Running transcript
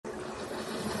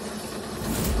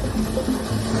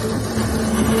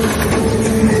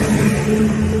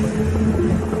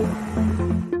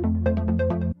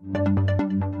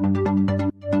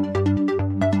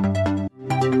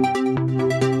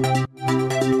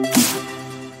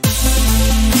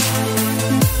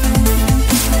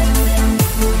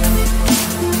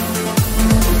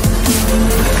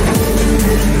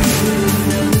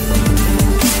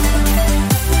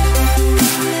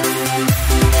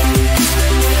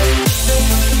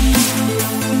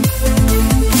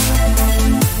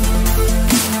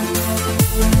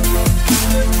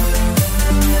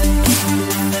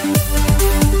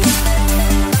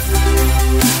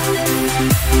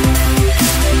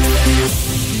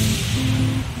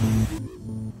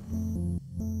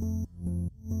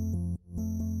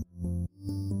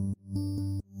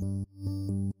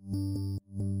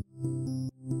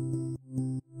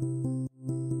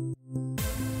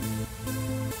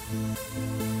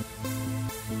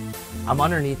I'm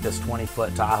underneath this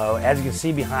 20-foot Tahoe. As you can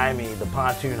see behind me, the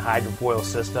Pontoon Hydrofoil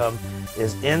system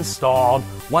is installed.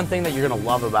 One thing that you're gonna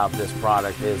love about this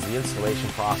product is the installation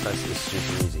process is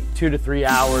super easy. 2 to 3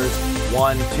 hours,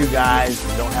 1, 2 guys,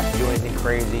 you don't have to do anything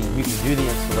crazy. You can do the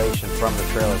installation from the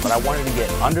trailer, but I wanted to get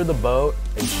under the boat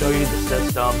and show you the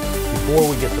system before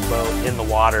we get the boat in the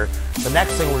water. The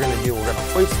next thing we're gonna do, we're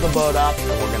gonna hoist the boat up and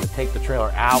we're gonna take the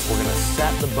trailer out. We're gonna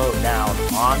set the boat down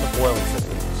on the foiling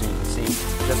system so you can see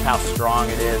just how strong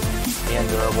it is and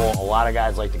durable. A lot of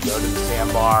guys like to go to the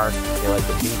sandbar. They like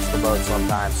to beach the boat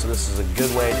sometimes. So this is a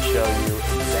good way to show you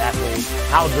exactly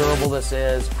how durable this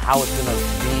is, how it's gonna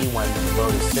be when the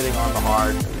boat is sitting on the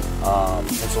hard. And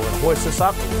so we're gonna hoist this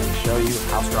up and we're gonna show you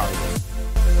how strong it is.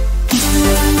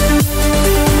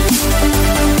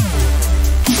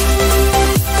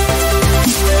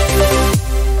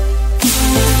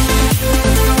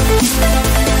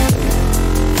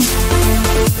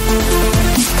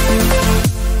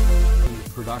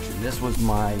 Production. This was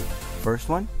my first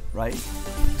one, right?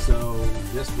 So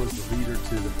this was the leader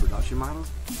to the production model.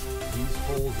 These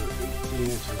holes are 18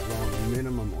 inches long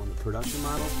minimum on the production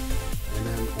model, and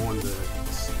then on the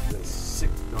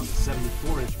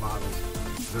 74-inch models,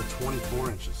 they're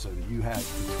 24 inches. So you have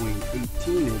between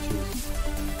 18 inches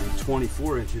and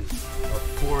 24 inches of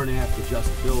 4.5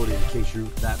 adjustability in case you're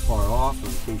that far off, or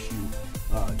in case you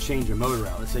change your motor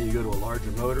out. Let's say you go to a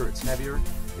larger motor, it's heavier,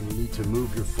 and you need to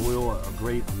move your foil a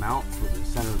great amount for the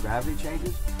center of gravity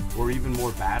changes, or even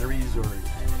more batteries or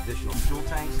additional fuel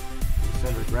tanks, the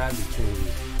center of gravity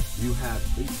changes, you have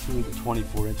 18 to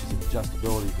 24 inches of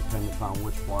adjustability depending upon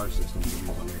which bar system you use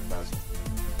on your vessel.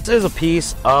 This is a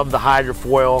piece of the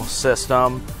hydrofoil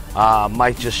system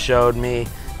Mike just showed me.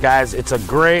 Guys, it's a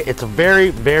very,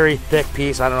 very thick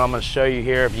piece. I don't know, I'm gonna show you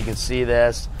here if you can see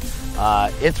this.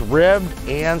 It's ribbed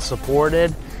and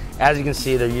supported. As you can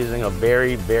see, they're using a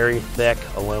very, very thick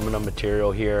aluminum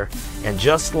material here. And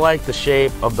just like the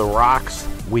shape of the rocks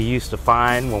we used to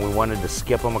find when we wanted to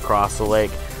skip them across the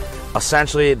lake,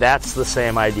 essentially that's the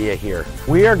same idea here.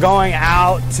 We are going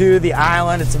out to the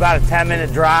island. It's about a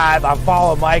 10-minute drive. I'm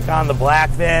following Mike on the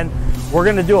Blackfin. We're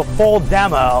gonna do a full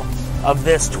demo of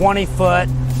this 20-foot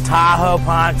Tahoe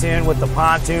pontoon with the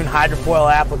Pontoon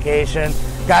Hydrofoil application.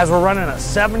 Guys, we're running a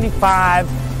 75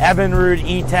 Evinrude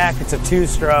E-Tech. It's a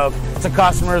 2-stroke. It's a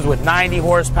customers with 90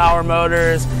 horsepower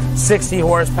motors, 60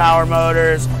 horsepower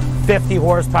motors, 50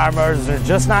 horsepower motors, and they're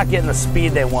just not getting the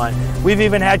speed they want. We've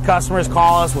even had customers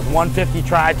call us with 150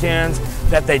 tri-tunes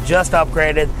that they just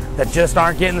upgraded, that just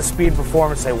aren't getting the speed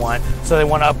performance they want, so they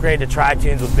want to upgrade to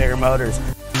tri-tunes with bigger motors.